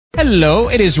Hello,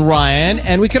 it is Ryan,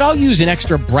 and we could all use an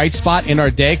extra bright spot in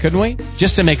our day, couldn't we?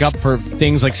 Just to make up for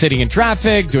things like sitting in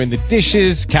traffic, doing the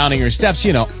dishes, counting your steps,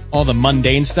 you know, all the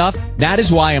mundane stuff. That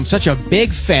is why I'm such a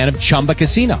big fan of Chumba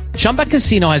Casino. Chumba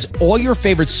Casino has all your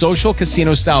favorite social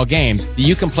casino-style games that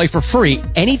you can play for free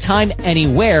anytime,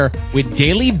 anywhere with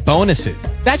daily bonuses.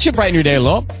 That should brighten your day a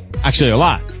little. Actually, a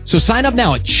lot. So sign up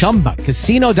now at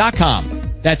ChumbaCasino.com.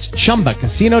 That's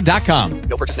ChumbaCasino.com.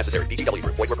 No purchase necessary. VGW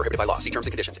Group. Void where prohibited by law. See terms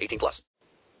and conditions. 18+.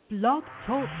 Blog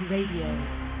Talk Radio.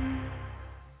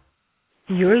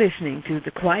 You're listening to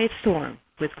The Quiet Storm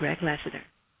with Greg Lassiter.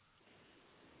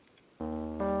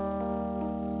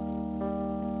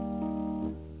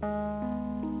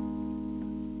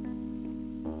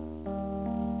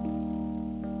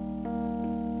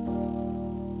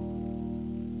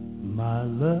 My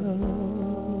love,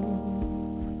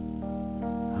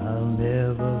 I'll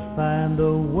never find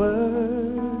the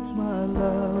words, my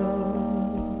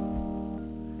love,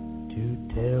 to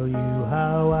tell you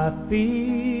how I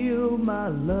feel, my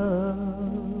love.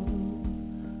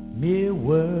 Mere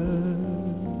words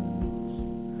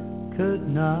could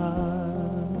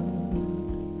not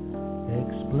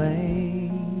explain.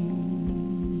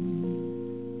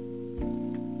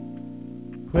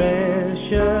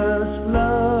 Precious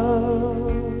love,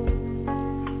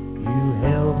 you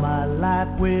held my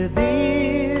life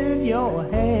within your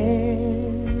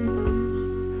hands,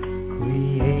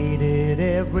 created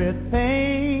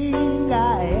everything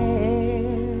I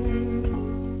am,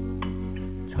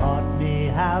 taught me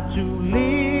how to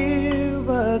live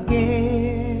again.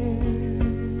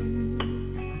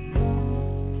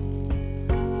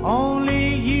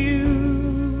 Only you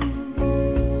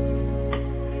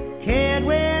cared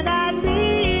when I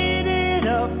needed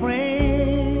a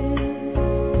friend,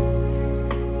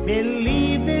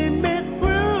 believed in me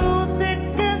through thick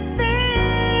and thin.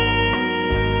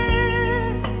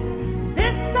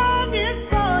 This song is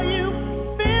for you,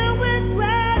 filled with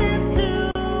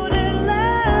gratitude and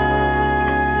love.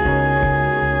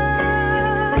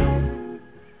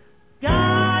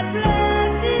 God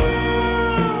bless you.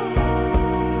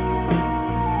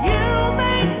 You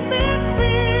make me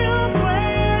feel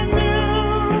brand new.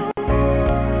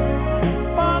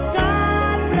 For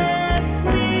God bless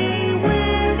me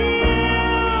with you.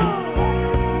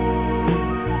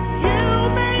 You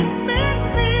make me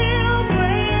feel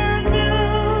brand new.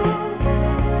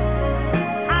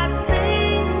 I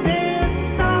sing this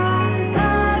song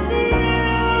 'cause you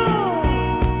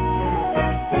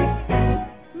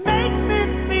make me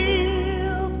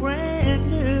feel brand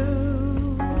new.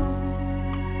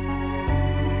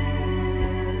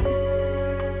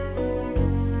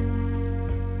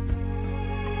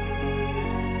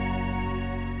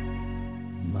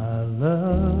 My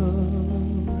love,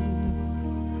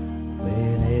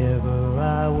 whenever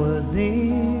I was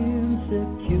insecure,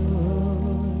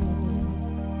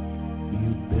 you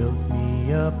built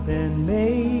me up and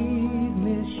made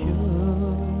me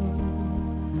sure.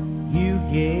 You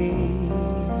gave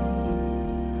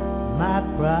my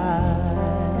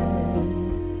pride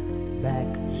back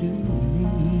to me.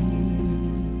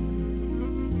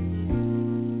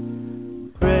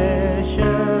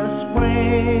 Precious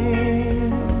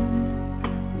friend,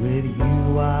 with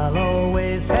you I'll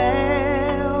always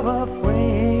have a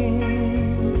friend.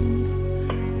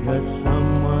 You're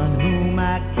someone whom I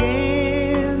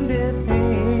can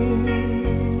depend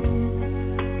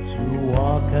to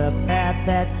walk a path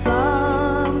that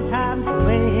sometimes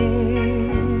bends.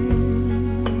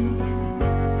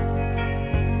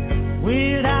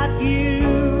 Without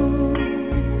you,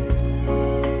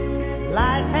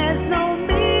 life has no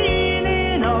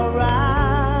meaning or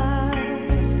rhyme,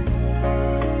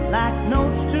 like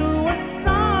notes to a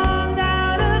song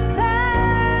out of time.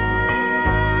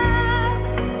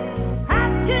 How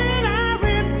can I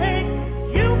repay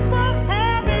you for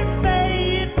having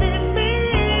faith in me?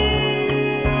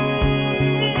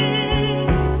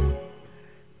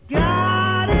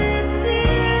 God is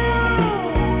you.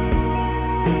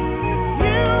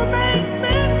 You make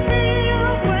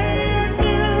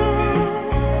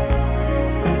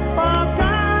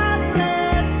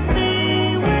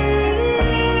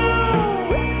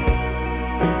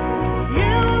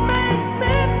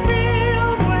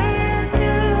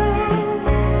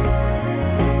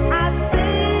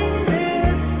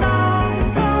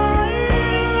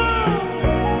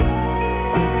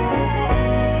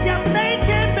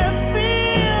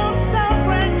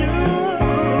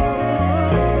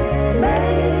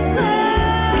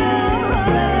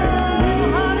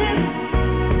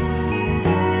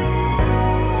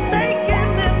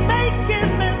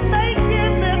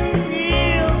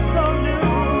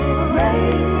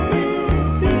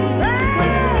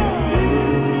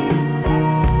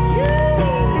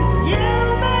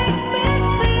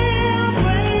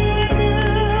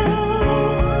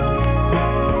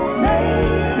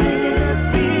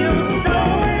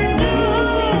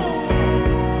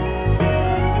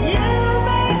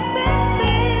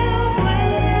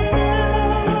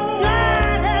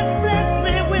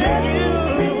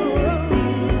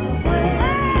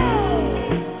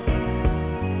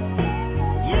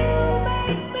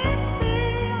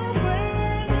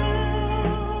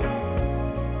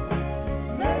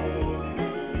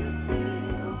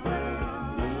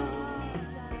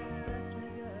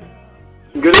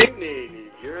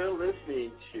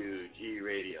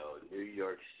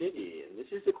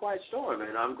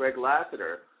I'm Greg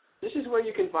Lassiter. This is where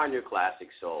you can find your classic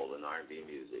soul and R&B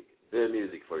music, the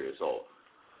music for your soul.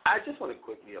 I just want to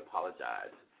quickly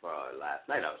apologize for last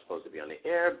night. I was supposed to be on the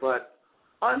air, but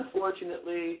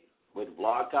unfortunately, with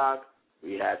Blog Talk,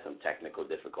 we had some technical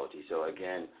difficulties. So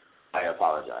again, I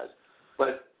apologize.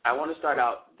 But I want to start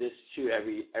out this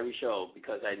every show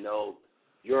because I know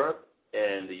Europe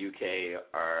and the UK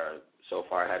are so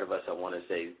far ahead of us. I want to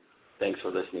say thanks for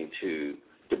listening to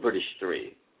the British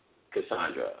Three,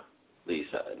 Cassandra,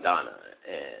 Lisa, Donna,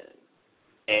 and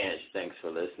Ange. Thanks for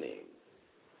listening,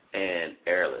 and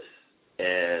Airless,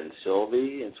 and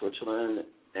Sylvie in Switzerland,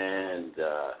 and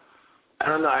I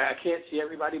don't know. I can't see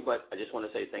everybody, but I just want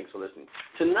to say thanks for listening.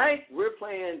 Tonight we're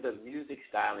playing the music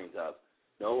stylings of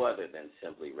no other than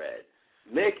Simply Red.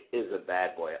 Mick is a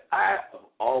bad boy. I have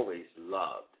always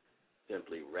loved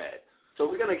Simply Red. So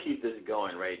we're going to keep this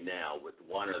going right now with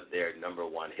one of their number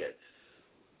one hits.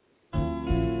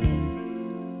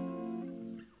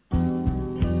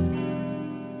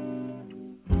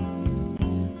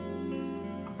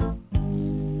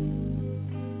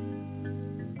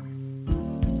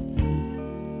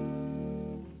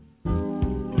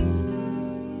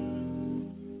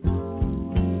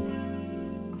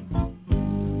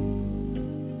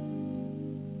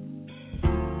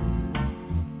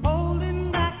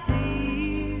 Holding back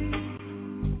tears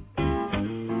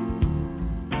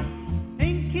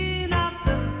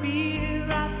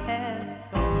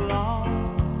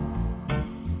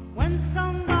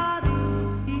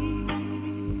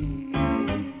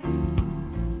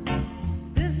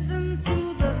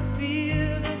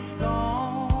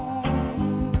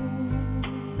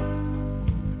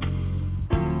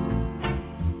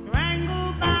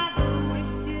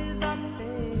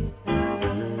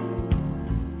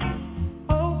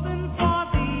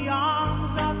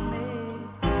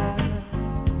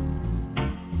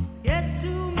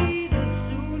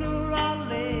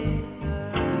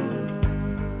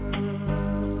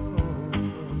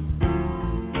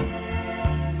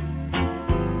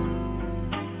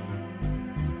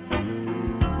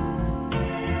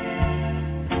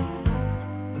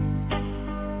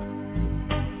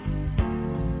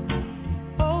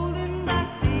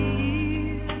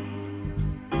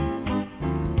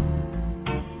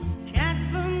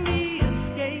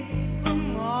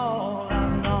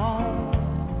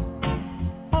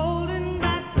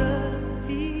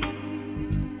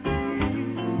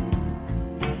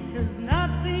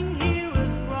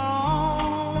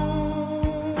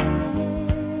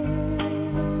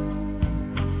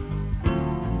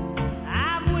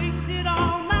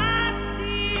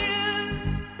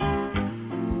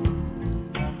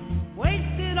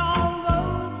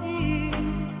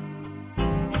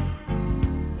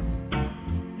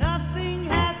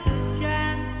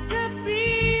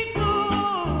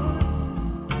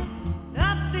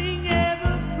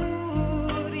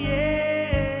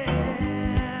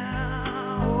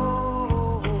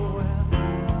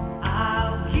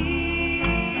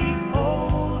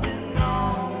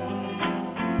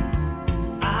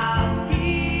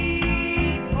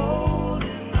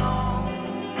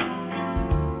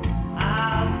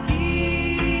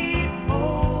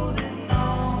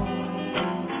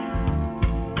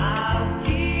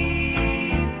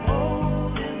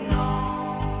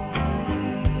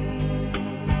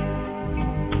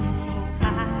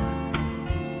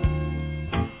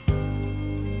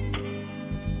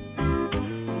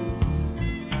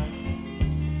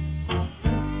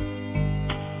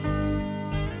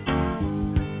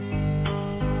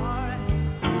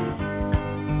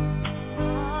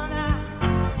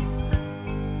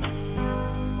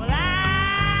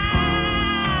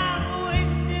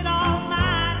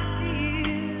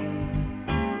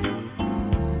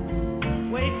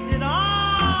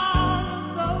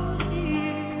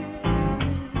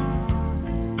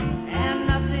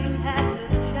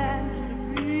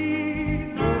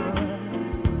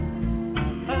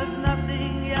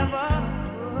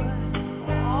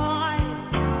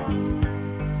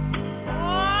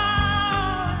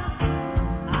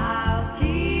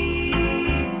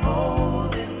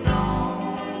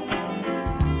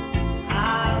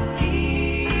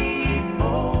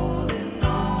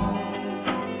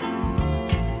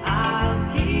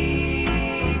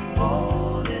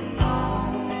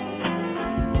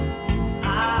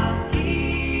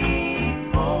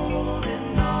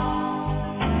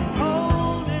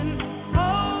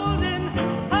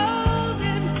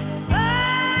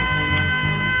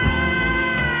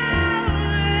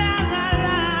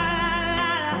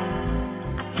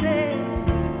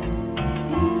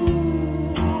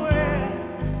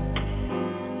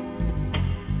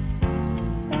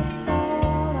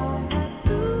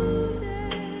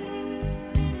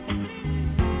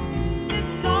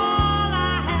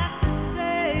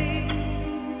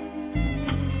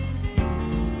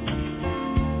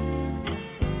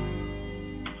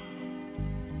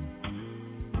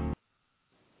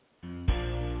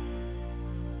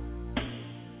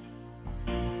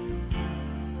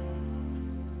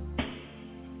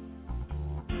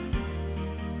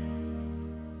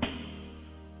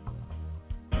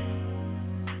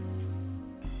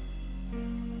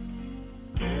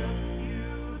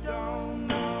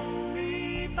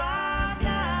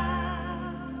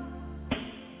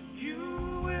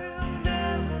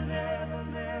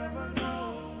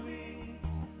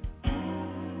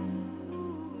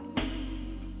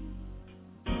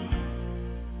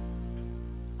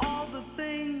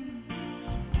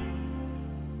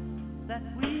that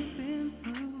we've been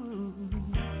through.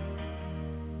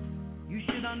 You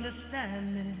should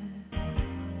understand it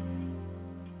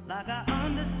like I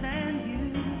understand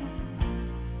you.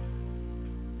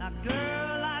 Now,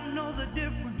 girl, I know the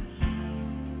difference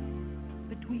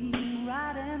between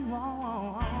right and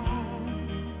wrong.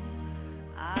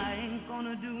 I ain't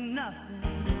gonna do nothing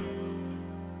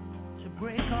to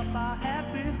break up our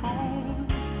happy home.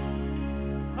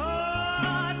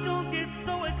 Oh, don't get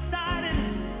so excited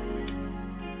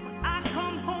when I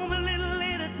come home a little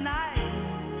late at night,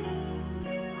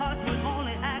 'cause we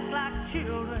only act like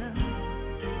children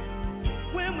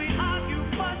when we argue,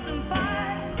 fuss and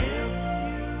fight. If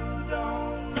you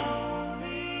don't know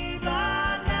me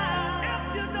by now, if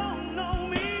you don't know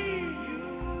me, you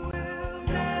will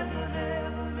never,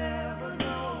 never, never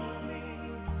know me.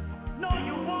 No,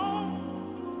 you won't.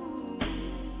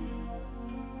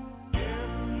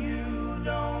 If you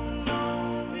don't know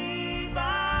me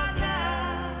by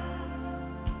now,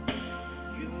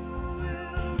 you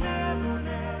will never,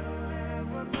 never,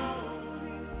 never know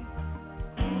me.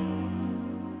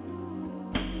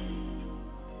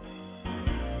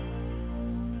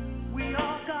 We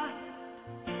all got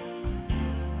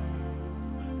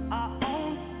our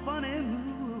own funny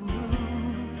moves.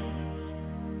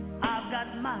 I've got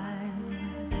mine.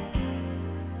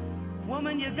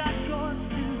 Woman, you got yours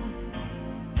too.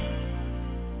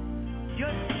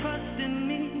 Just trust in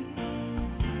me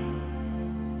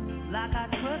like I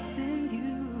trust in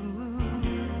you.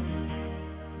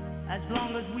 As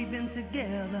long as we've been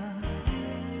together,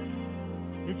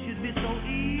 it should be so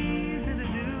easy to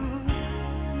do.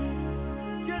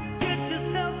 Just get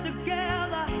yourself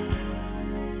together,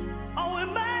 or we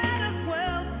might as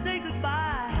well say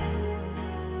goodbye.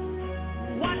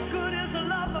 What good is a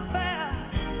love affair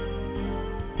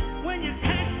when you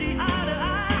can't see eye to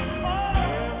eye? Oh,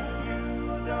 if you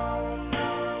don't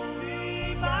know me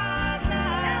by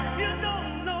now, if you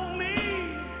don't know me,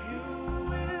 you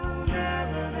will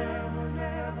never, never,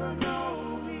 never know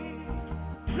me.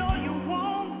 No, you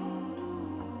won't.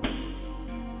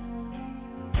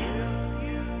 If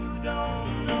you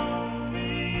don't know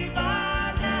me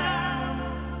by now,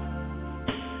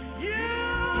 you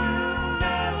will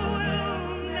never,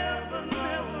 never,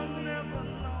 never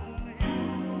know me.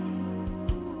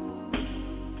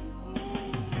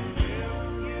 If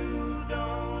you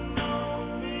don't know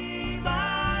me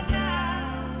by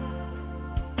now,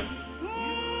 you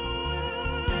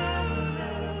will never,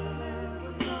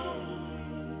 never know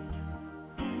me.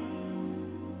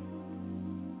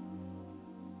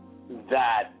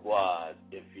 That was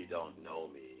If You Don't Know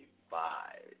Me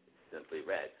by Simply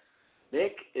Red.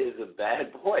 Nick is a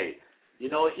bad boy. You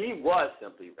know, he was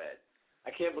Simply Red.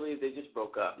 I can't believe they just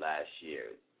broke up last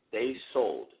year. They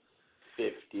sold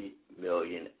 50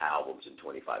 million albums in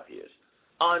 25 years.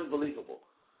 Unbelievable.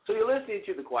 So you're listening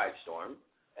to The Quiet Storm,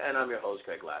 and I'm your host,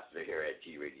 Greg Lassiter, here at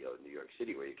G Radio New York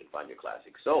City, where you can find your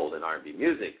classic soul and R&B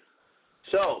music.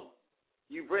 So,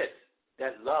 you Brits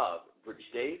that love British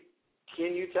Dave,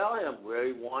 can you tell him where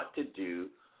you want to do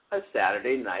a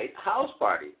Saturday night house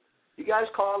party? You guys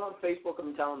call on Facebook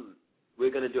and tell him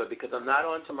we're going to do it, because I'm not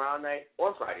on tomorrow night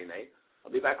or Friday night.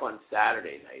 I'll be back on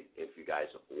Saturday night if you guys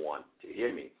want to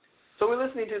hear me. So we're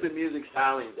listening to the music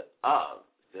stylings of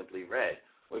Simply Red.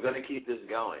 We're going to keep this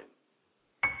going.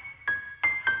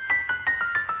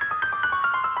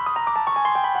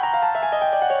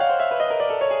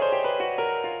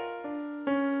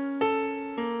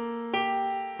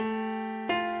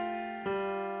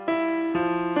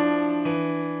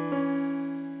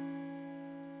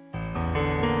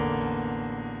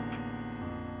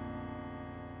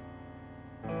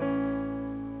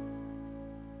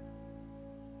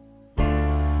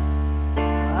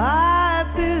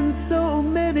 I've been so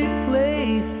many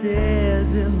places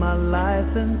in my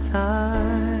life and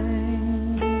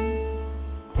time.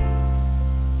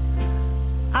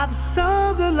 I've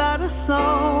sung a lot of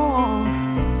songs.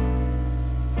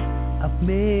 I've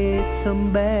made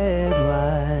some bad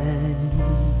rhymes.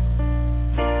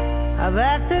 I've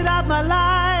acted out my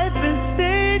life in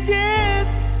stages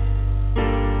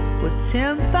with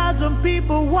 10,000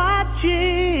 people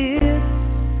watching.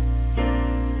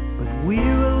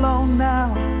 We're alone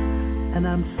now, and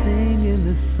I'm singing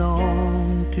this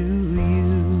song to you.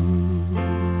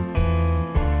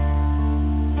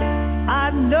 I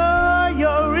know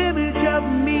your image of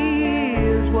me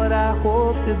is what I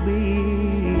hope to be.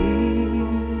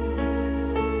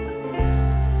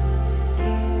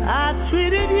 I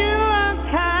treated you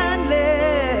unkindly,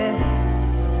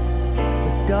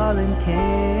 but darling,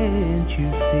 can't you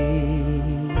see?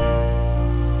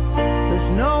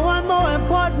 There's no one more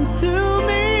important to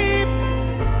me,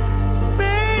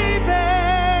 baby.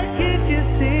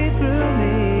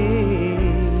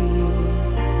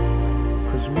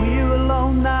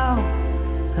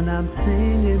 I'm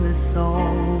singing this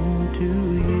song to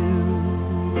you.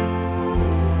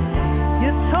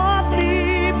 You taught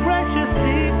me precious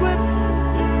secrets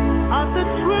of the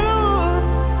truth,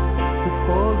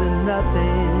 withholding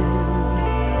nothing.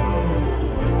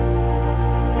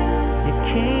 You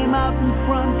came out in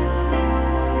front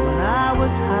when I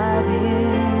was hiding.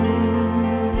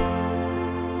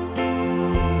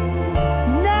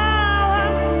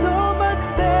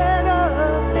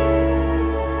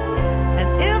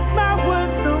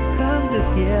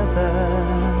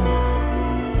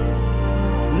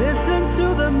 Listen to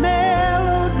the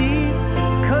melody,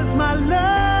 'cause my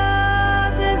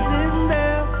love is in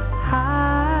there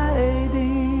hiding.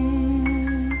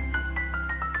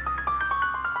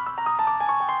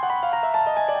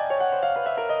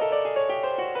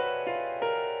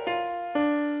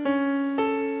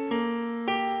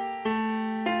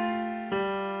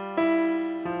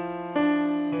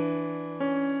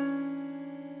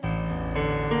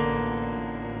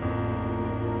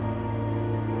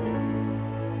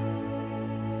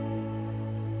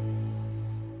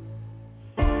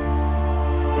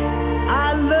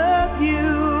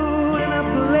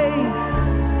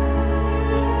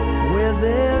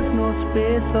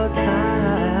 Space or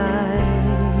time.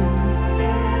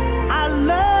 I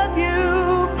love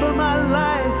you for my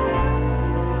life.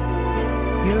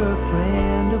 You're a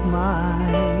friend of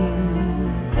mine.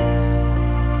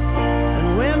 And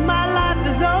when my life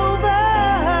is over,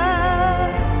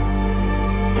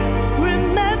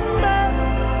 remember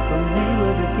when we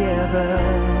were together.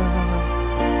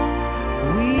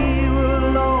 We were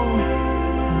alone,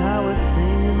 and I was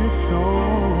singing this song.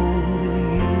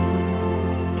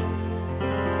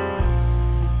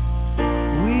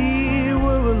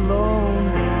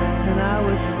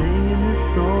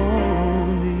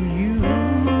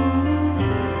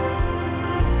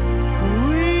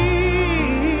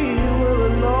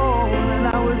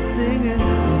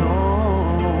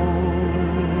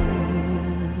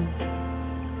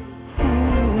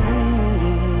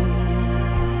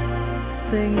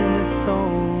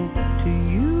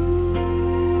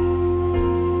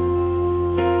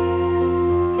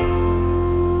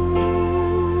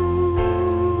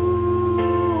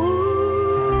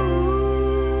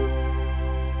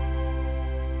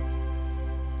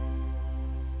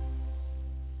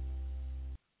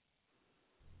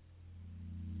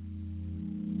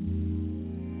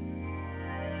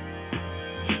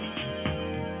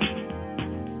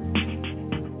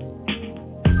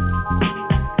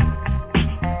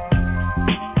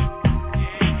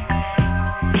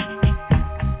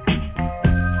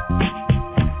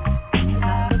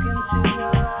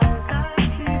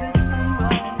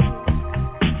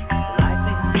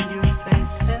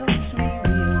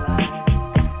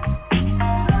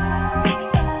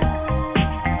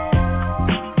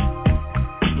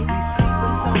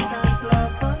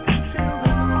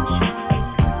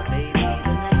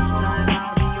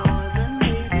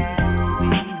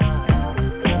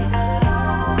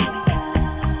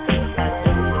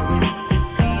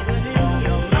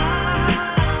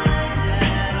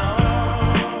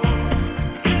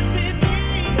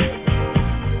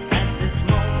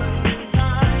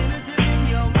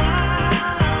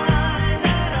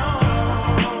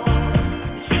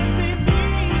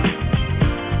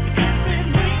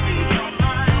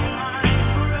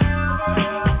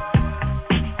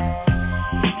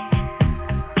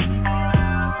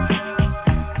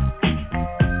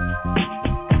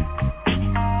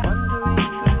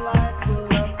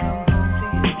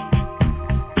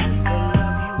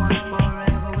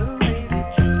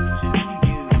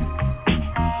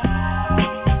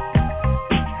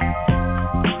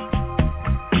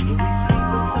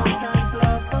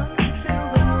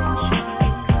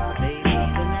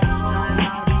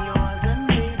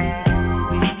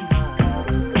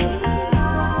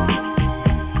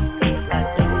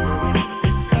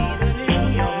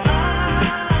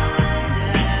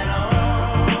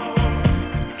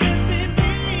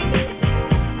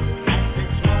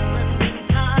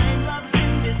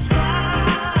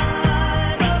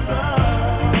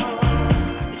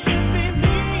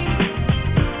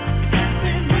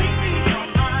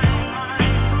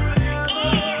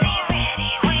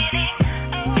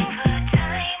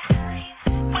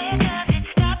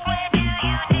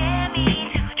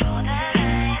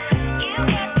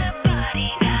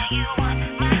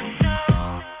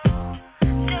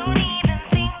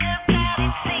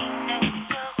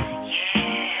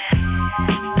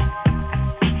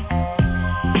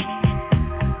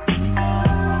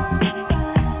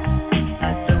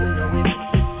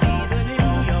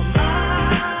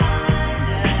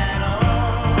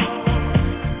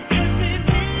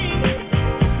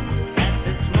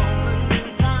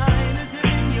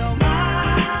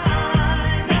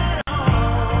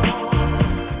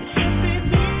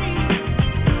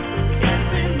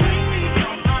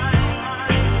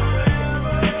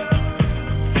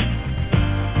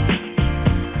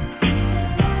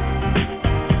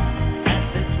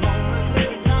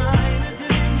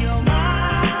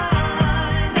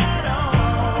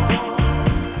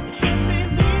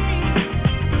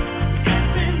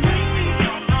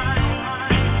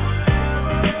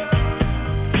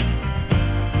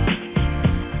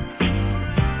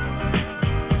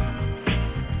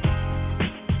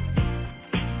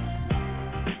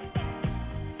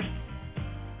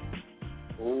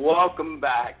 welcome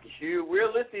back.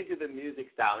 We're listening to the music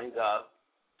stylings of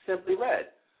Simply Red.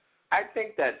 I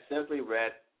think that Simply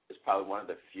Red is probably one of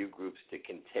the few groups that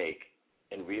can take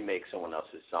and remake someone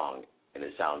else's song, and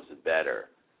it sounds better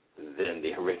than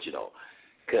the original.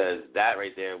 Because that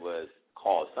right there was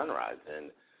called Sunrise,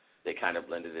 and they kind of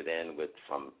blended it in with,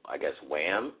 from, I guess,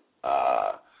 Wham.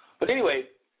 But anyway,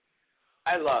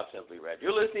 I love Simply Red.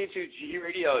 You're listening to G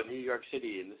Radio in New York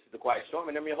City, and this is The Quiet Storm,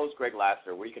 and I'm your host, Greg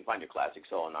Lassiter, where you can find your classic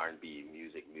soul and R&B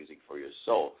music for your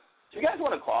soul. So if you guys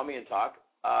want to call me and talk,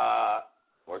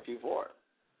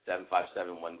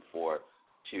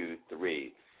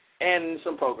 424-757-1423. And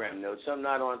some program notes. I'm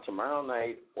not on tomorrow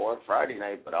night or Friday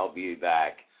night, but I'll be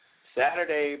back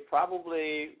Saturday,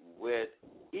 probably with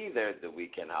either the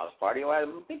Weekend House Party, or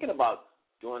I'm thinking about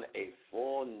doing a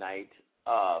full night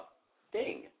of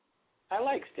Sting. I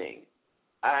like Sting.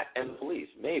 And Police,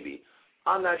 maybe.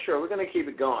 I'm not sure. We're going to keep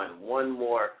it going. One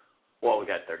more. Well, we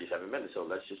got 37 minutes, so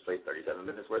let's just play 37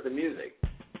 minutes worth of music.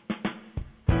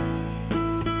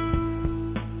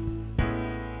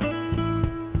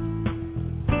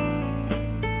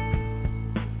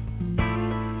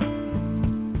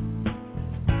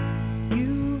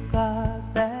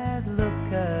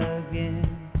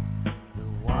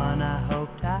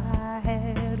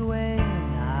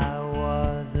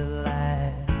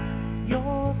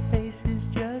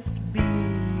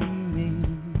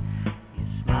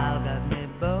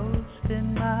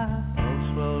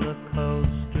 Roller coaster.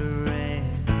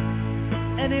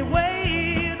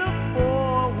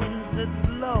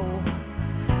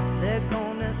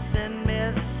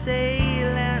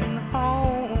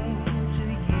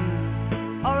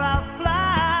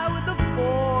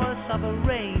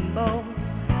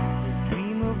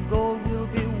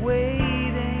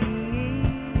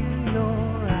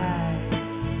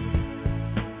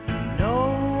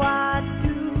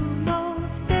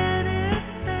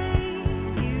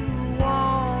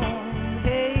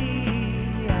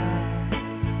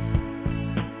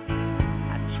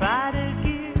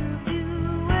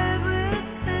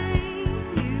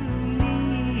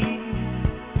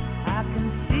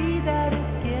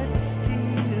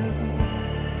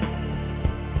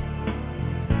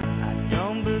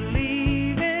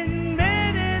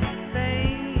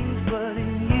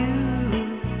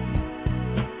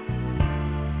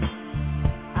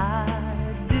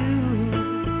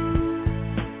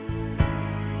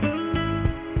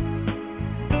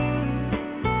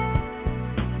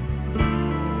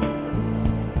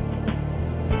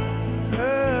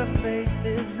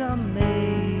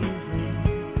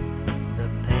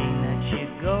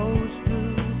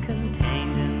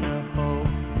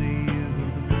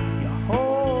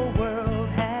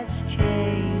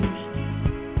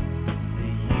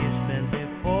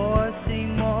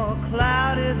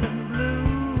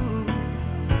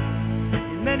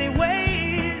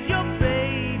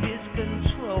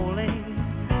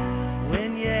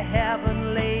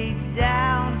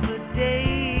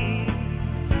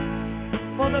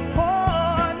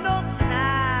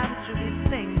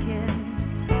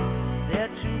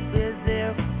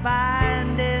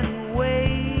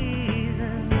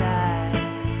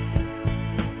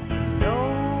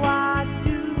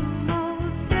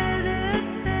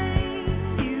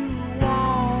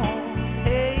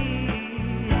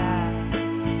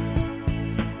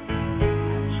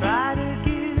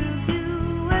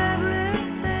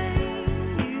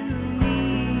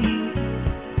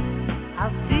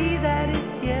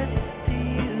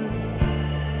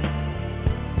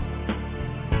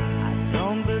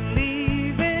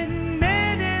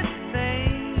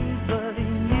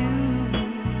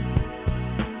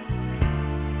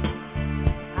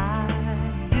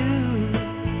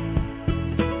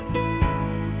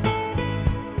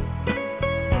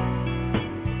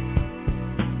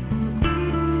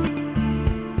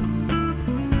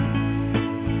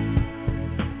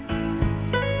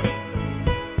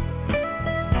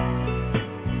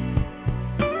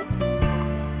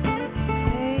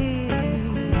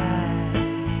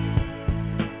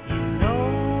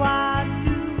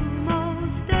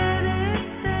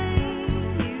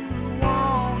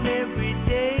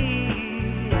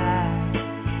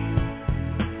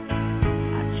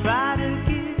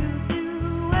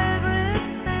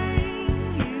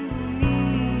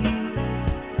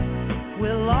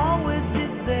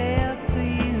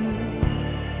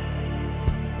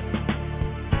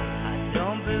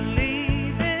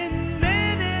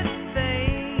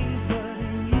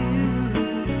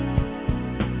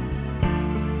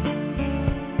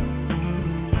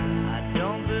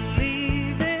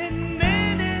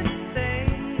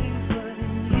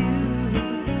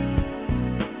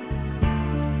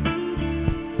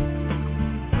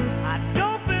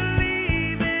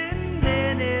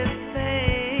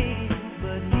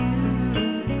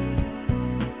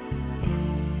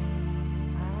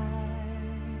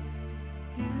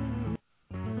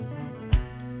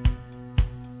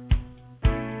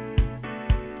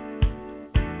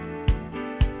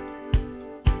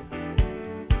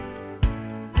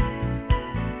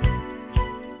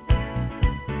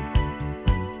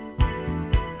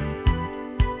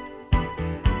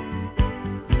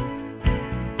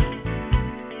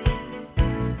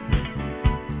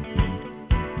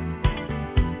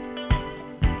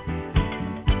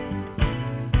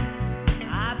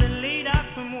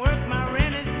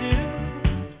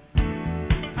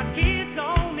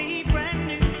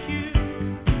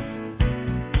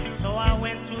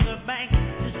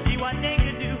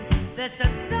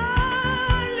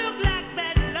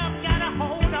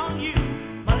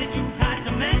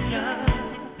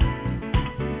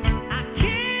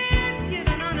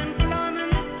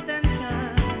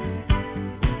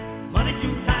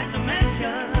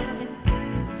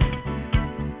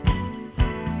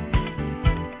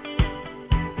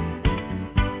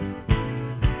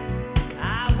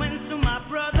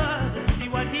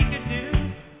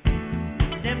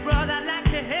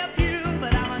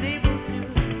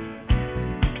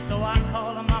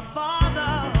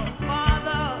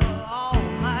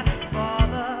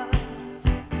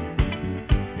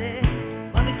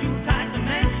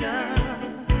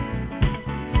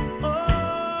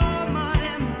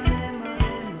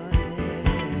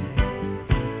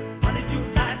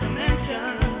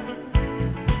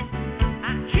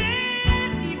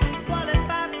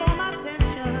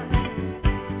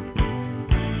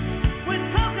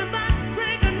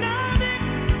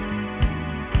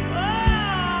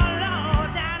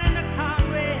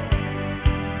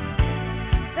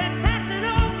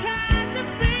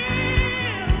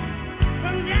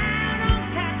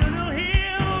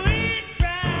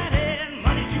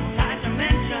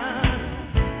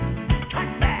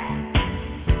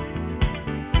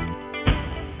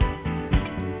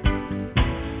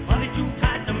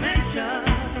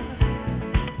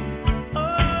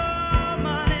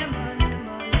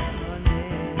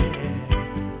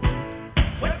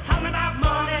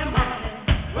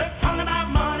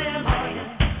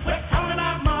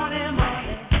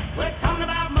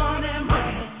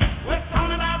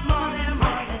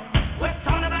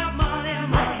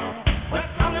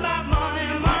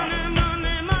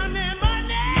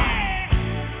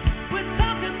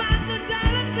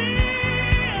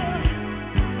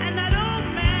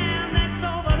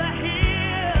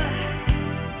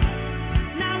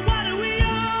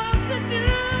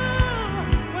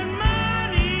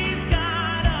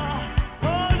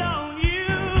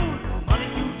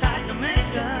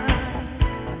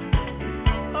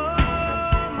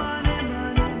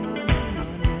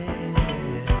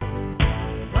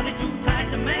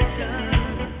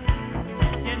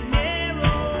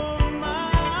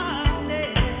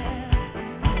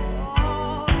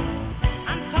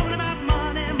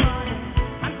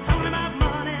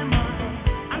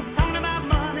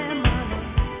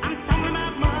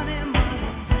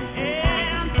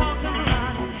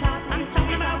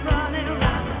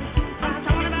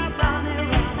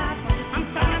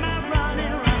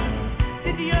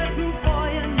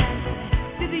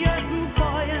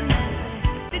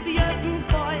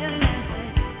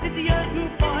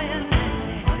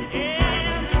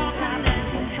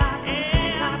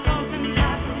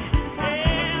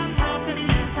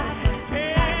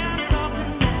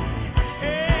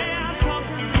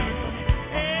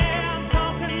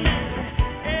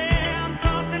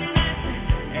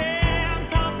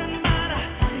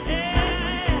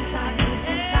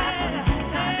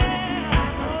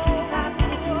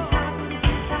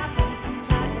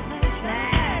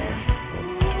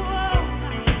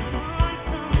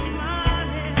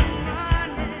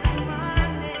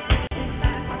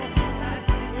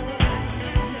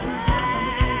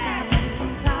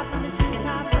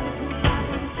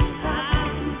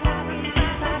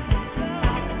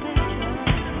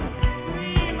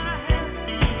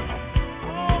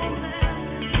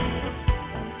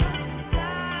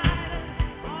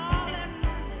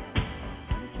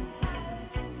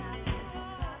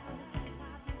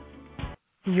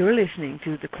 You're listening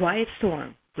to The Quiet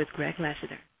Storm with Greg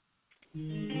Lassiter.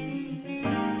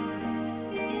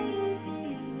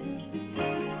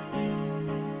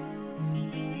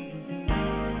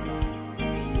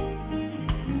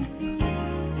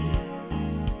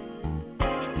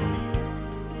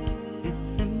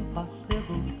 It's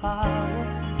impossible power,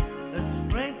 a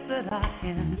strength that I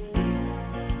can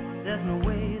see. There's no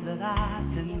way that I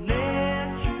can let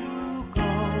you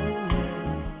go.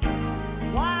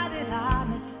 Why did I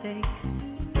mistake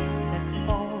sex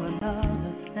for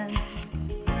another sense?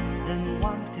 Then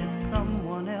wanted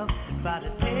someone else to try to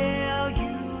tell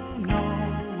you no.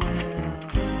 Well,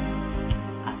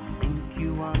 I think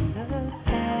you understand.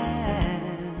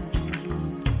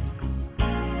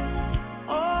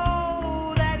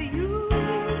 Oh, that you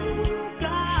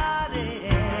got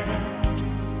it.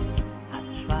 I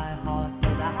try hard,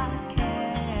 but I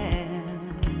can't.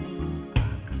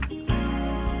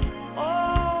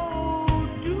 Oh,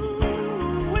 do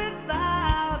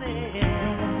without it.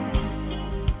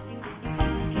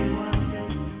 You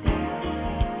understand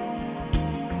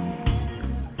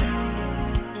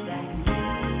that you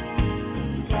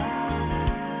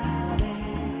got it.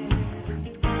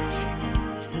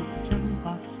 This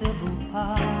impossible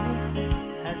power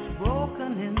has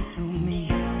broken into me,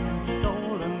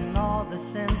 stolen all the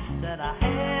sense that I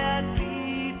had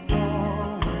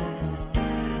before.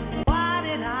 Why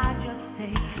did I just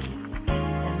take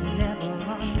and never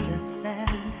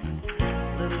understand?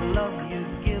 The love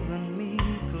you've given me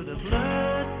could have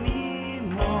blurred me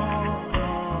more.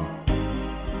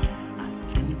 I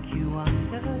think you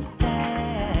understand.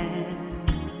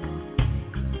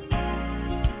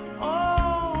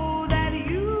 Oh, that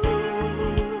you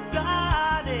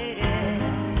got it.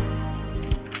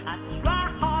 I try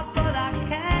hard, but I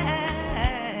can't.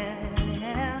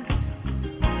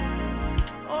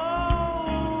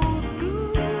 Oh, do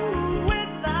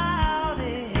without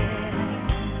it.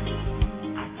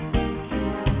 I think you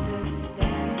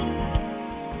understand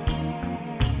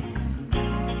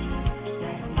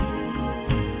that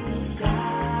you got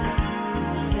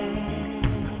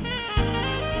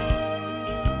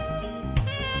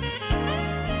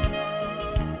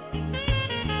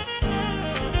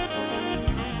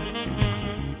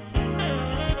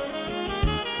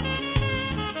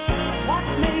What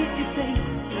made you think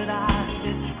that I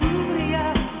should screw you?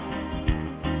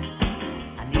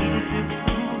 I needed to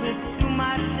prove it to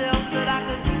myself that I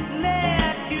could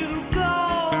let you go.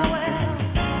 Well,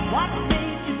 what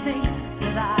made you think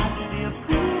that I'd be a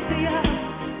fool to you?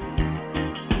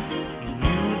 You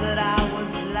knew that I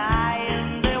was lying.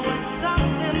 There was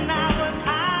something I was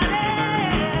hiding.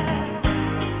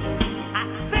 I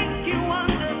think you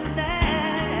understand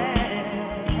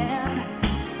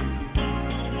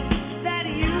that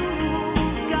you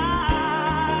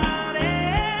got it.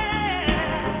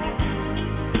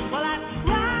 Well, I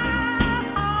try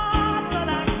hard, but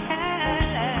I can't.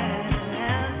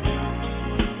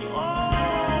 Oh,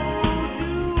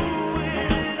 do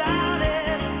without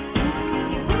it.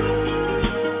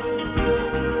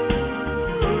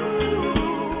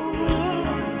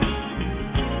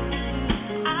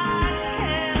 I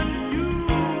can't do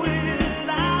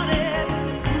without it.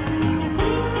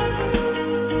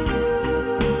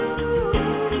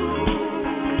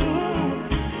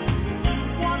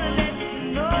 Wanna let you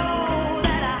know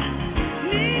that I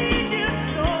need you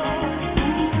so.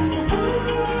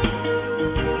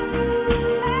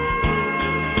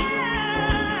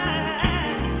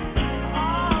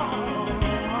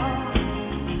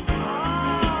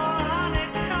 Honey,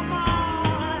 come on.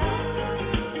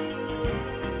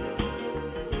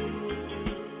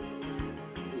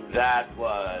 That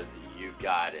was You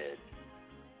Got It.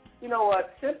 You know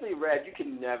what? Simply Red, you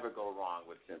can never go wrong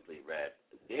with Simply Red.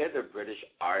 They're the British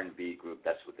R&B group.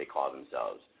 That's what they call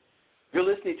themselves. You're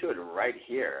listening to it right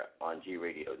here on G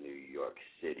Radio New York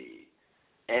City.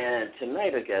 And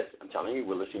tonight, I guess, I'm telling you,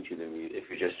 we're listening to the music. If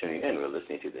you're just tuning in, we're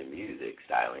listening to the music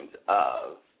stylings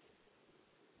of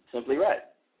Simply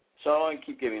Red. So I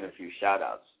keep giving a few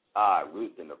shout-outs.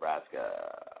 Ruth in Nebraska,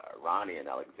 Ronnie in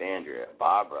Alexandria,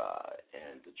 Barbara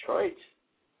in Detroit.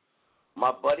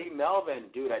 My buddy Melvin,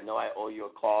 dude, I know I owe you a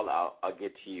call. I'll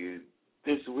get to you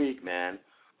this week, man.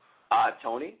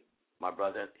 Tony, my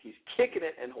brother, he's kicking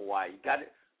it in Hawaii. You got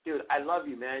it, dude. I love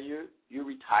you, man. You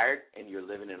retired and you're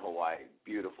living in Hawaii.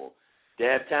 Beautiful.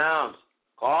 Deb Towns,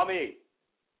 call me.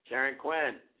 Sharon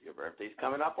Quinn, your birthday's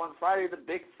coming up on Friday, the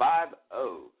big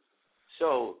 5-0.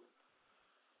 So,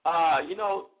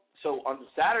 so on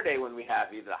Saturday when we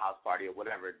have either a house party or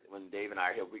whatever, when Dave and I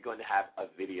are here, we're going to have a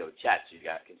video chat so you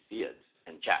guys can see us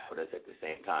and chat with us at the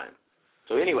same time.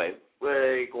 So anyway,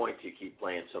 we're going to keep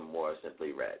playing some more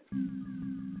Simply Red.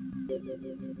 If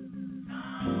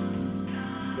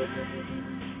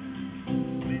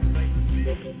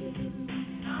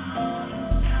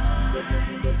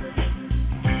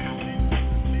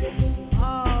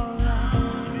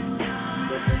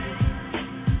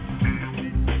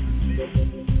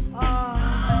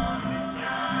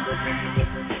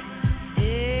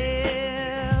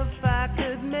I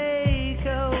could make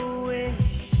a wish,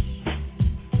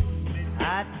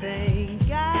 I think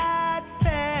I'd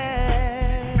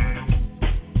pass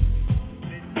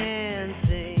and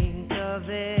think of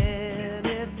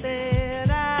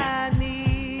anything I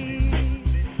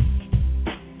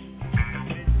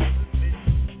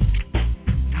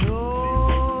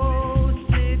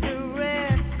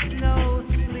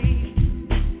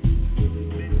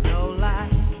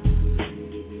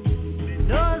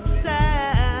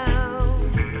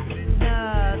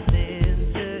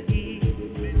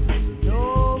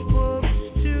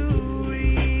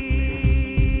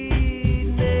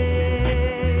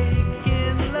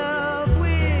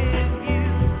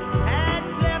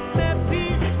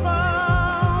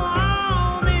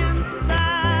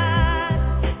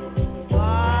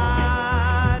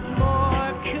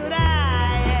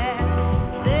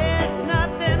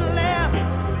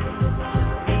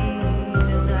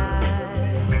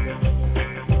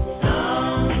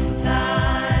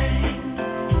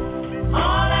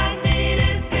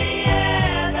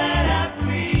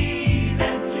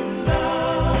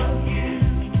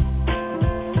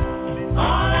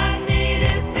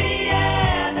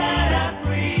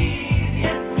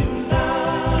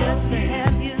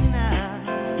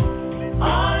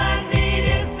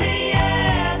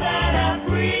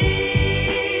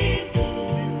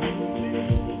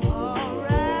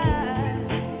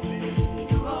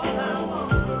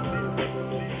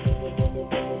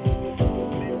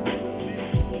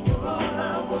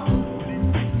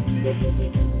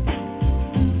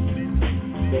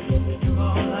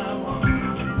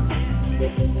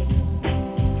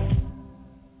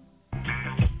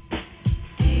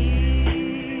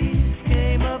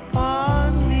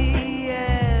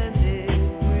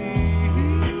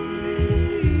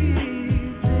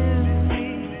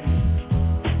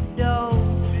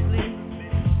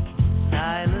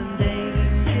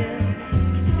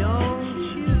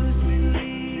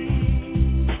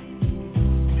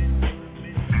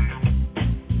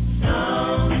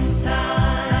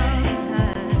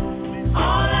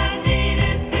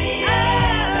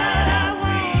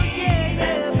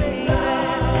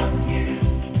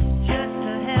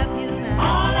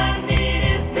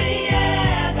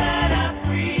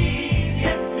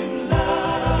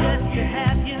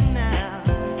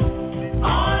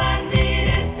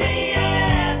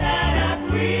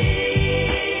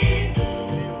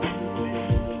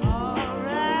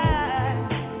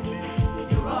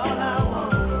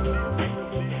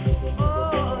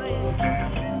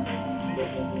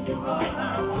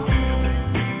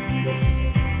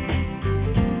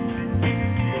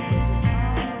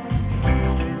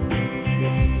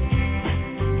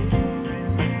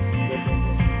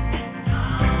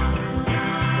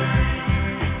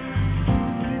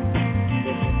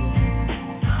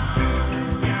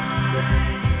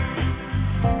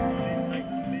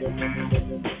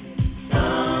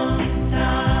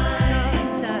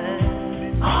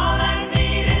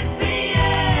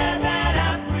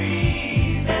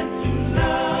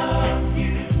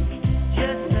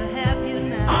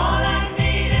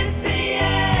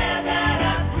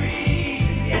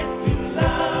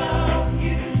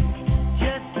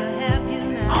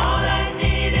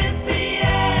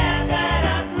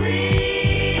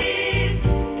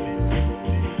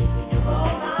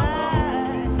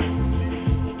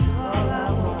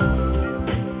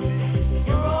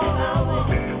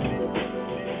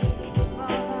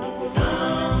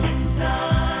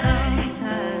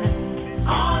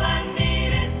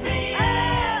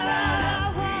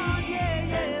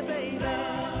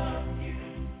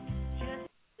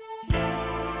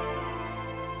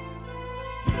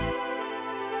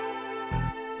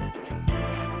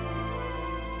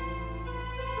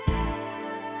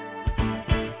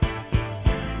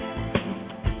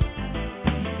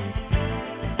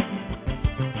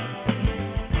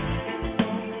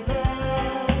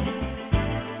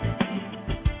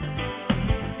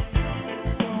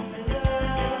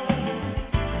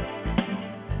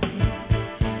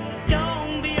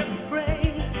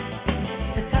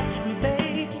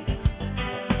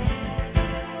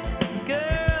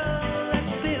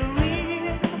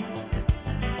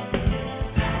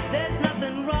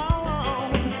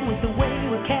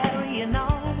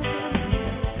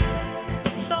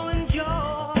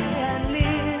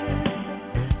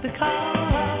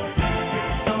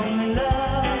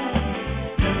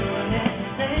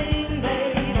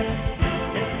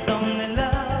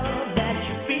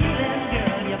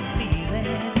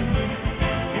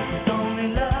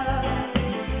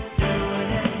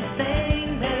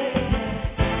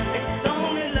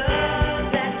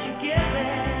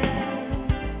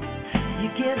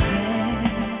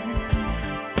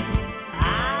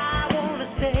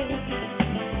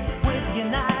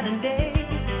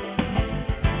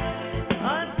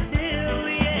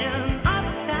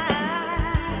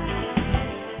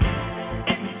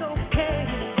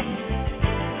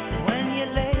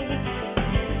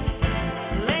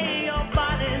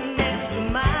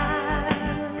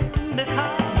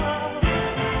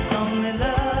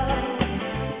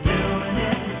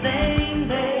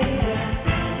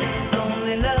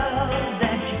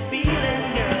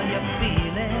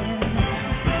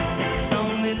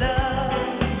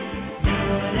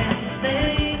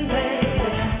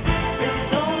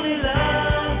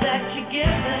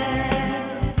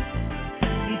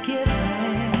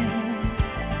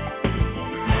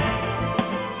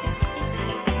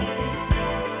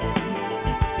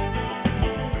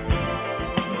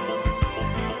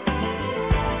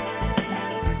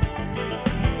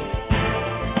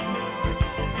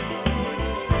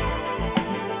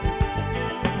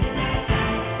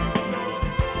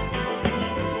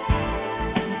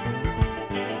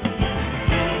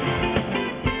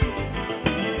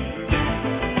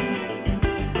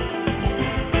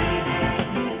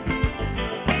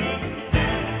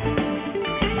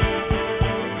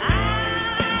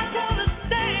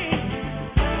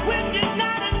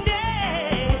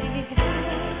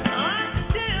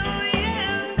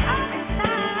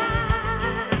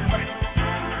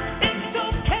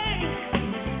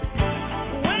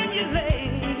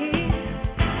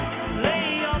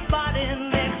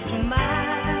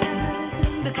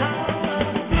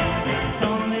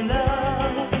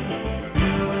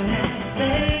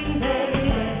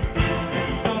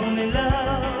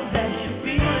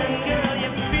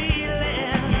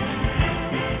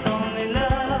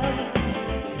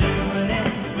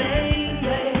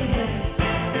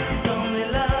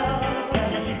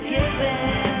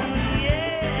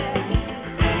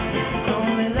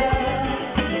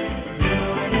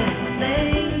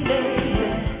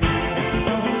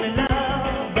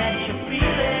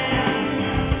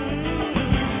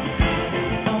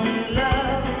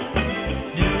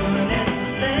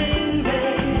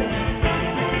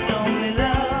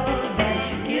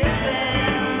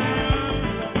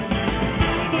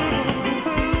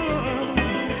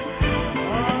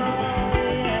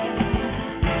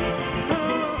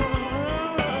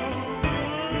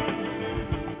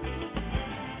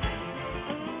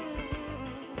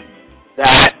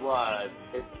That was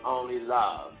It's Only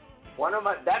Love.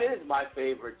 That is my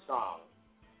favorite song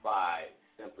by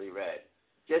Simply Red.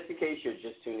 Just in case you're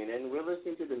just tuning in, we're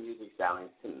listening to the music stylings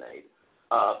tonight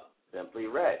of Simply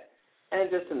Red.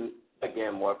 And just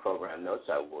again, more program notes.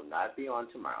 I will not be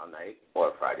on tomorrow night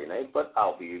or Friday night, but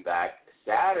I'll be back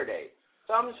Saturday.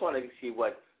 So I'm just wanting to see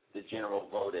what the general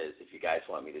vote is. If you guys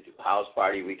want me to do house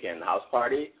party, weekend house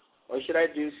party, or should I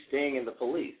do Sting and the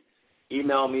Police?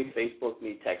 Email me, Facebook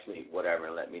me, text me, whatever,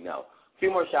 and let me know. A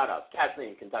few more shout-outs.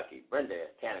 Kathleen, Kentucky. Brenda,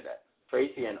 Canada.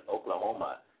 Tracy in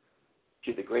Oklahoma.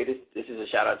 To the greatest, this is a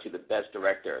shout-out to the best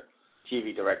director,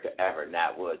 TV director ever,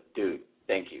 Nat Wood. Dude,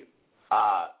 thank you.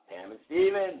 Pam and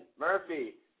Steven,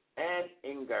 Murphy, and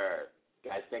Inger.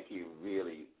 Guys, thank you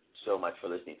really so much for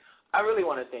listening. I really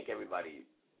want to thank everybody,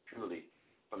 truly,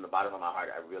 from the bottom of my heart.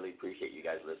 I really appreciate you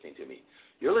guys listening to me.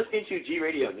 You're listening to G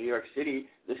Radio, New York City.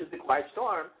 This is The Quiet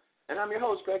Storm. And I'm your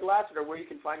host, Greg Lassiter, where you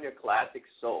can find your classic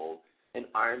soul and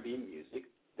R&B music,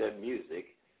 the music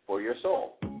for your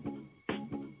soul.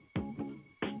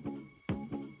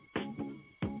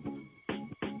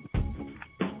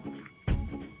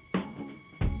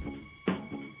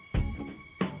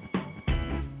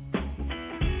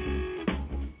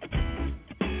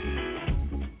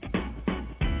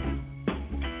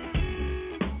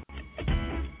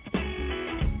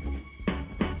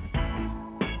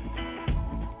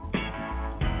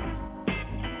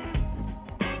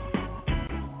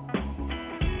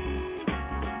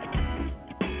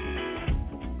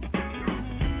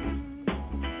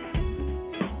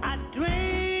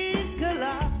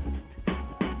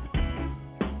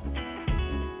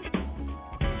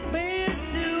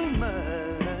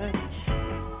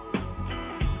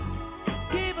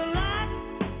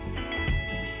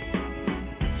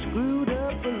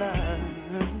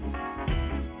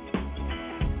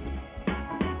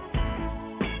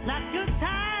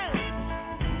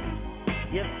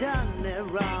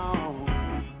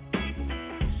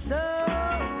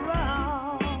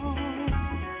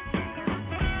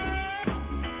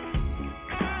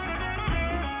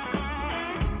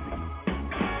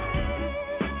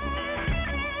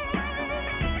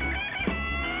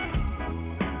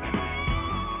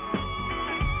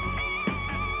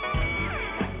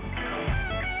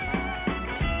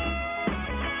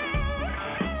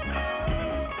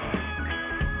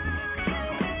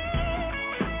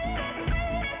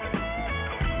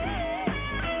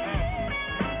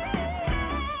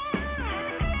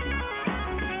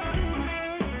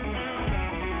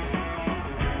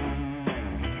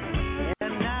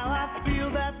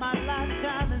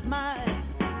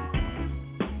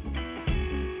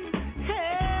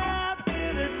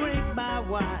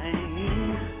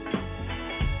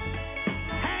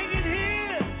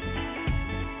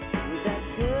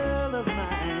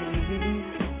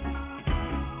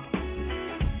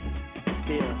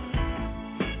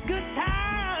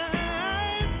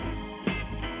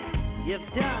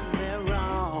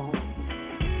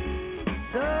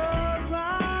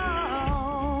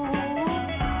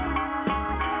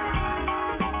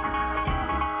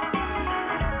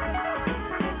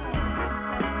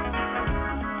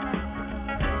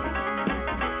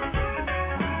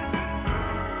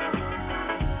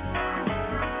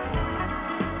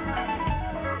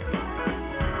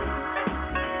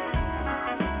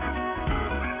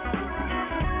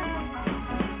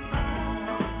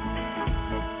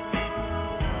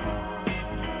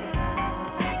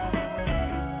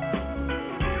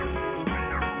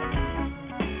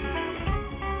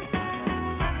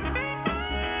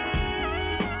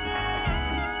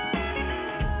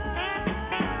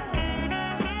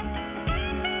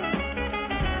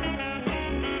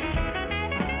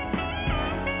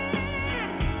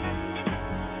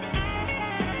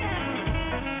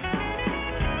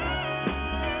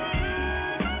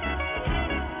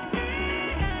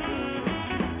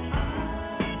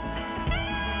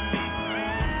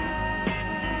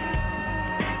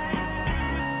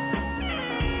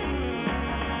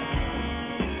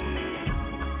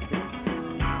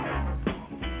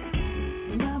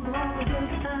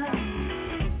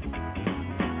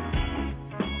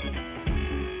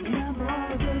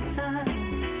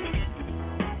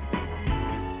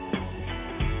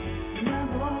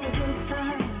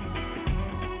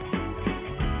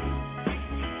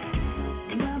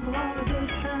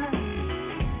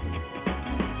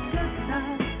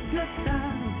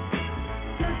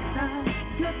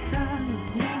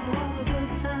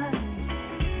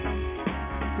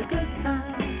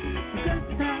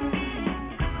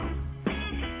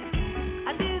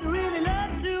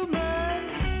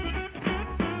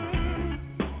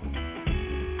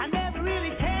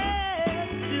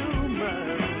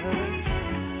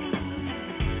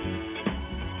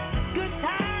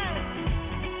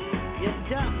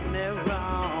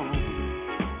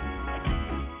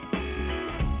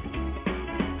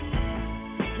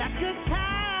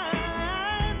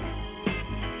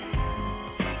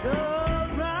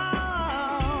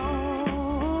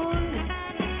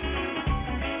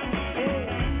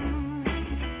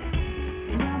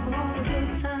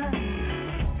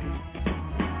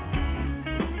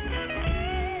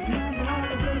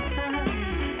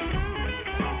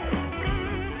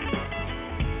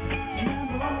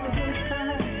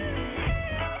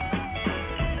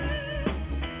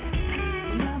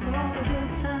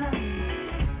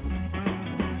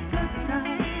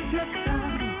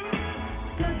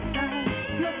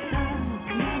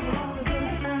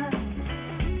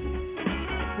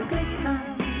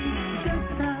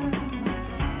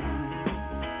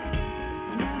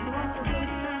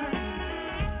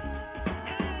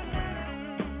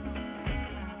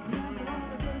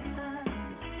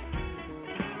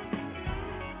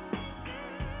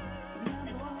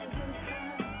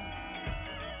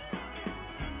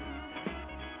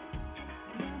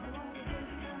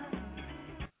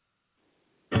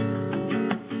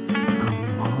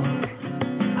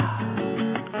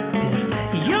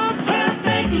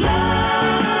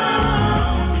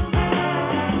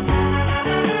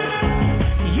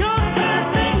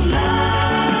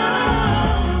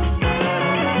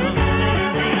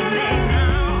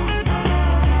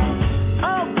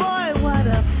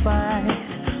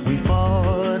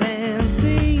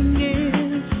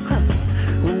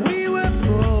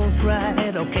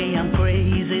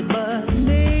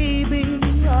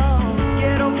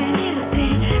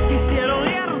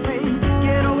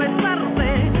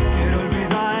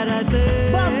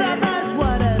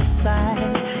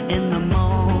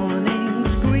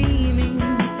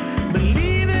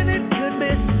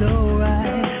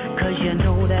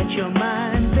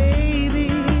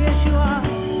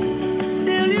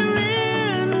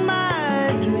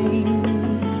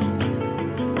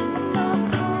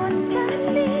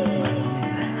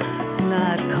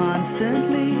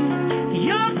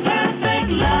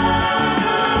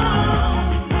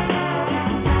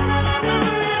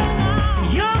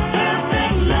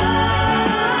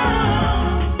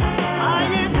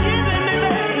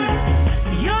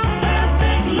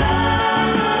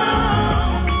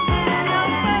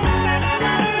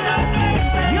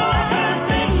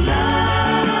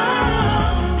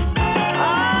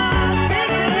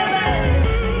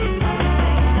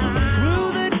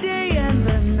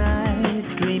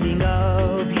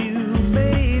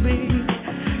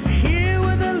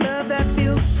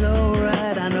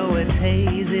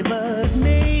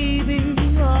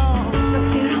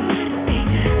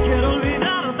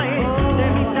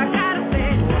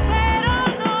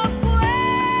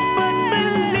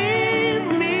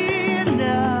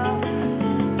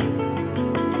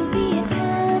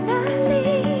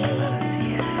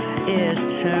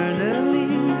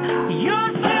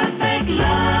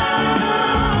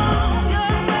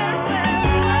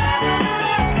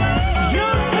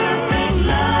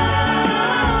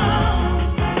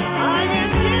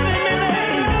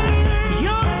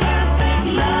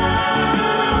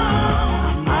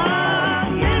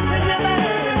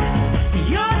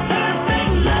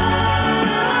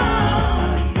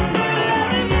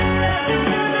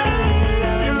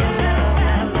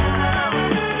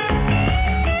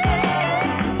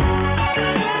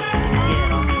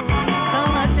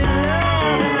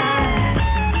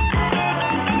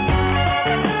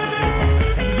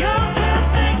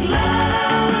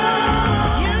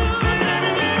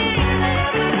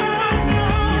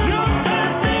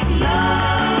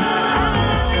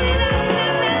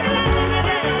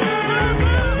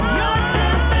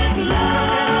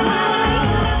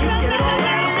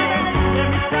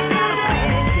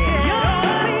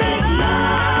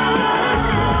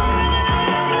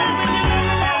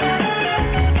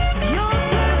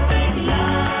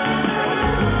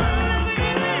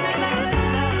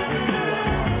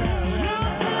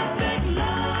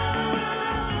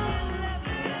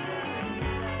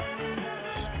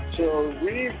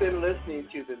 been listening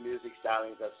to the music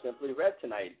stylings of Simply Red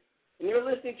tonight. And you're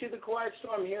listening to The Quiet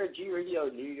Storm here at G Radio,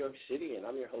 New York City. And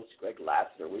I'm your host, Greg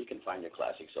Lassiter, where you can find your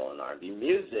classic soul and R&B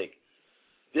music.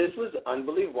 This was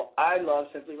unbelievable. I love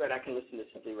Simply Red. I can listen to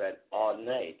Simply Red all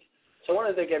night. So I want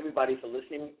to thank everybody for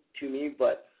listening to me.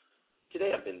 But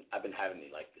today I've been having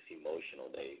like this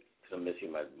emotional day because I'm missing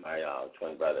my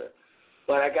twin brother.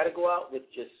 But I got to go out with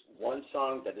just one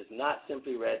song that is not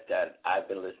Simply Red that I've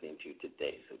been listening to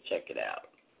today. So check it out.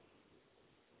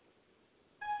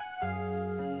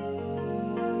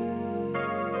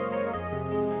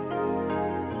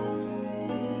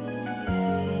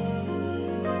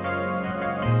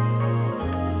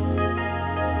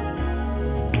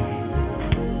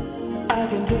 I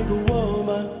can take a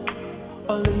woman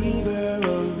or leave her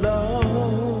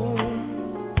alone.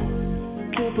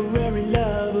 Temporary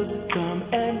lovers come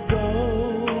and go.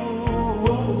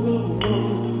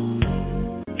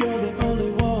 You're the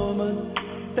only woman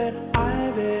that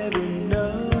I've ever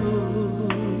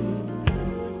known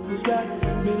who's got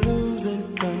me losing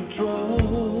control.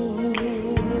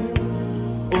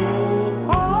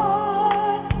 Oh, I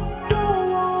don't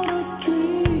wanna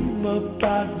dream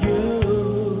about you.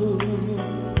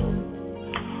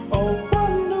 Oh,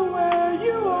 wonder where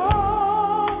you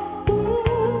are. Ooh.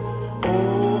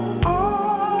 Oh, I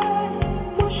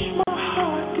wish my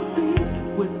heart could beat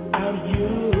without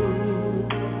you.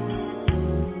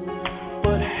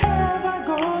 But have I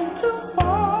gone too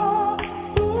far?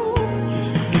 Ooh.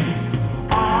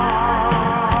 I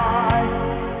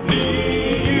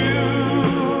need you.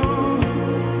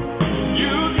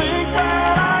 You think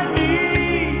that I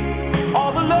need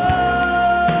all the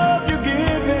love you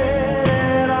give me,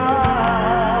 and I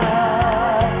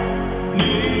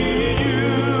need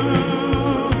you.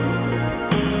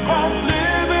 I'm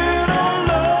living on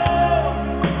love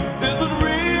isn't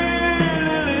really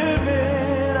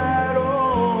living at all.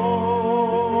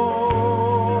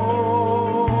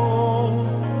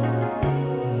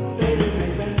 Baby,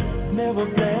 never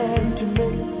planned to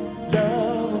make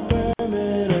love a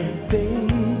permanent thing.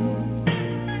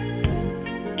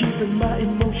 Keeping my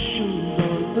emotions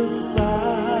on the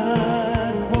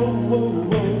side. Whoa, whoa,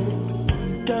 whoa.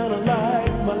 Kinda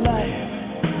like my life,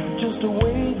 just the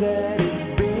way that it's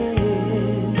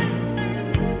been.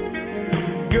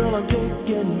 Girl, I'm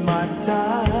taking my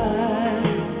time.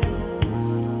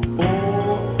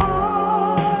 Oh, I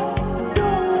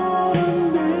don't wanna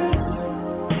miss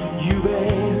you,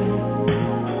 baby.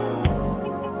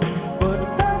 But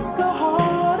that's the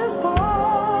hardest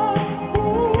part.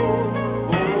 Ooh.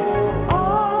 Oh,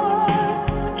 I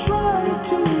try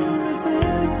to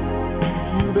resist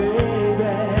you,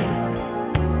 baby.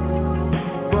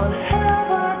 But have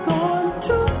I gone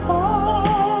too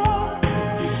far?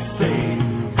 You say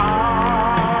I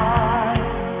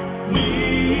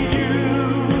need you.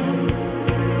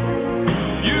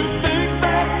 You think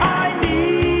that I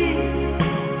need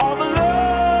all the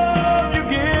love you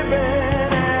give me,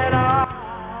 and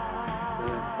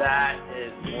That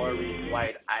is Maurice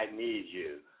White, I Need You.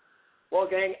 Well,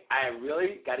 gang, I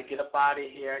really got to get up out of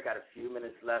here. I got a few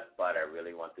minutes left, but I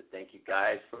really want to thank you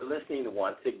guys for listening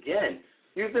once again.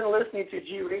 You've been listening to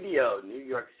G Radio, New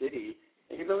York City,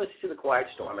 and you've been listening to The Quiet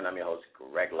Storm, and I'm your host,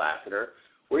 Greg Lassiter,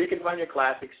 where you can find your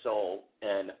classic soul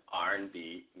and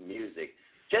R&B music.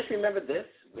 Just remember this,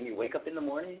 when you wake up in the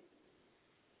morning,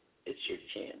 it's your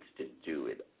chance to do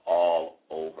it all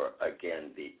over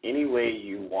again, the any way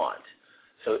you want.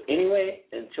 So anyway,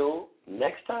 until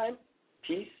next time,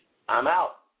 peace. I'm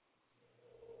out.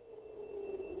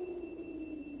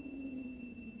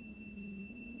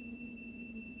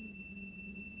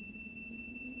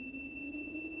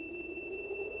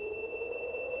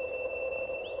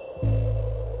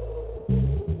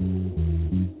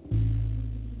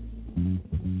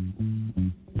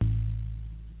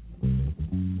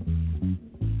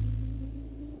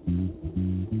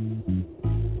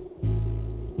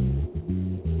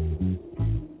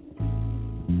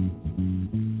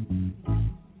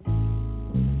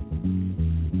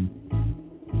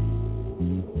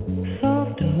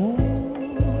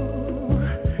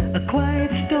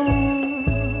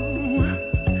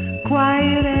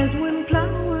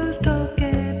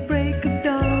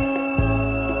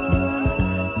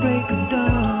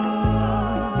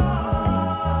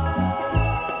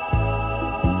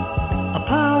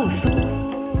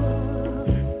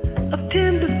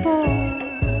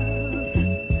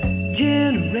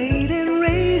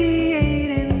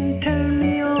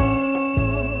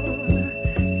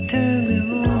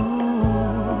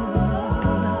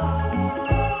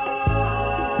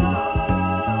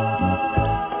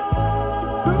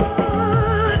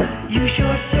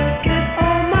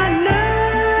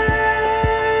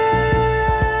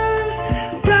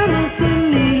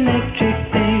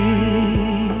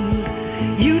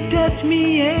 touch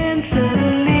me and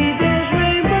suddenly there's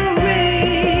rainbow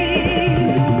rain.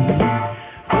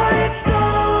 Quiet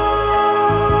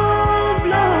storm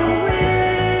blowing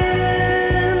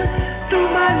through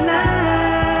my life.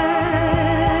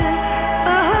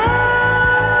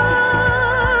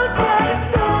 Quiet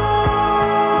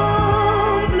storm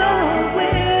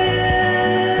blowing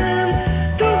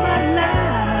through my life.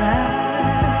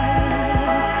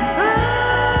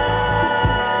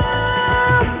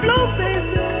 Blow,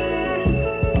 baby.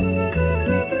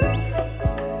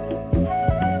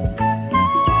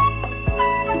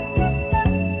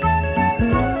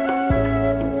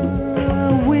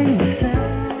 When you sigh,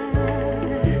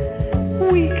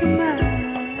 we come out.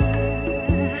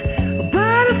 A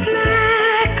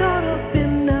butterfly caught up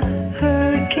in a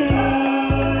hurricane.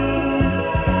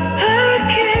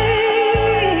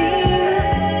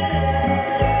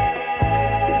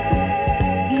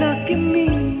 Lucky me,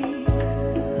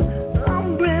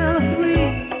 umbrella free.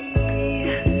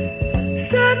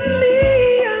 Suddenly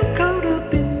I'm caught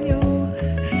up in your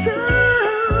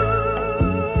summer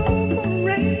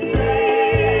rain.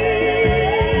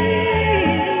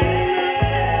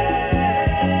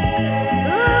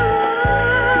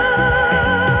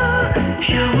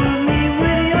 Shower me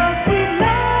with your sweet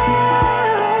love.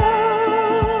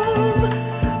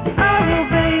 I will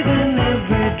bathe in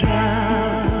every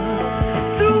drop.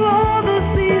 Through all the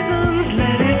seasons,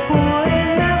 let it pour and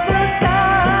never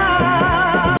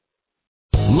stop.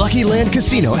 Lucky Land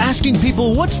Casino asking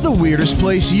people, what's the weirdest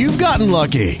place you've gotten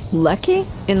lucky? Lucky?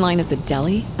 In line at the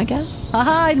deli, I guess?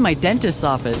 Aha, in my dentist's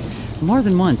office. More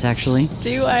than once, actually.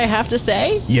 Do I have to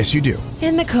say? Yes, you do.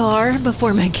 In the car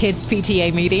before my kids'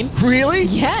 PTA meeting. Really?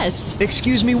 Yes.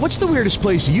 Excuse me, what's the weirdest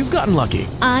place you've gotten lucky?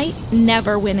 I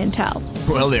never win and tell.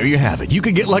 Well, there you have it. You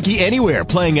can get lucky anywhere,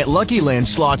 playing at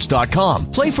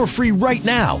LuckyLandSlots.com. Play for free right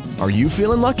now. Are you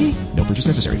feeling lucky? No purchase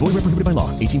necessary. Void where prohibited by law.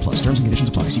 18+. Terms and conditions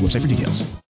apply. See website for details.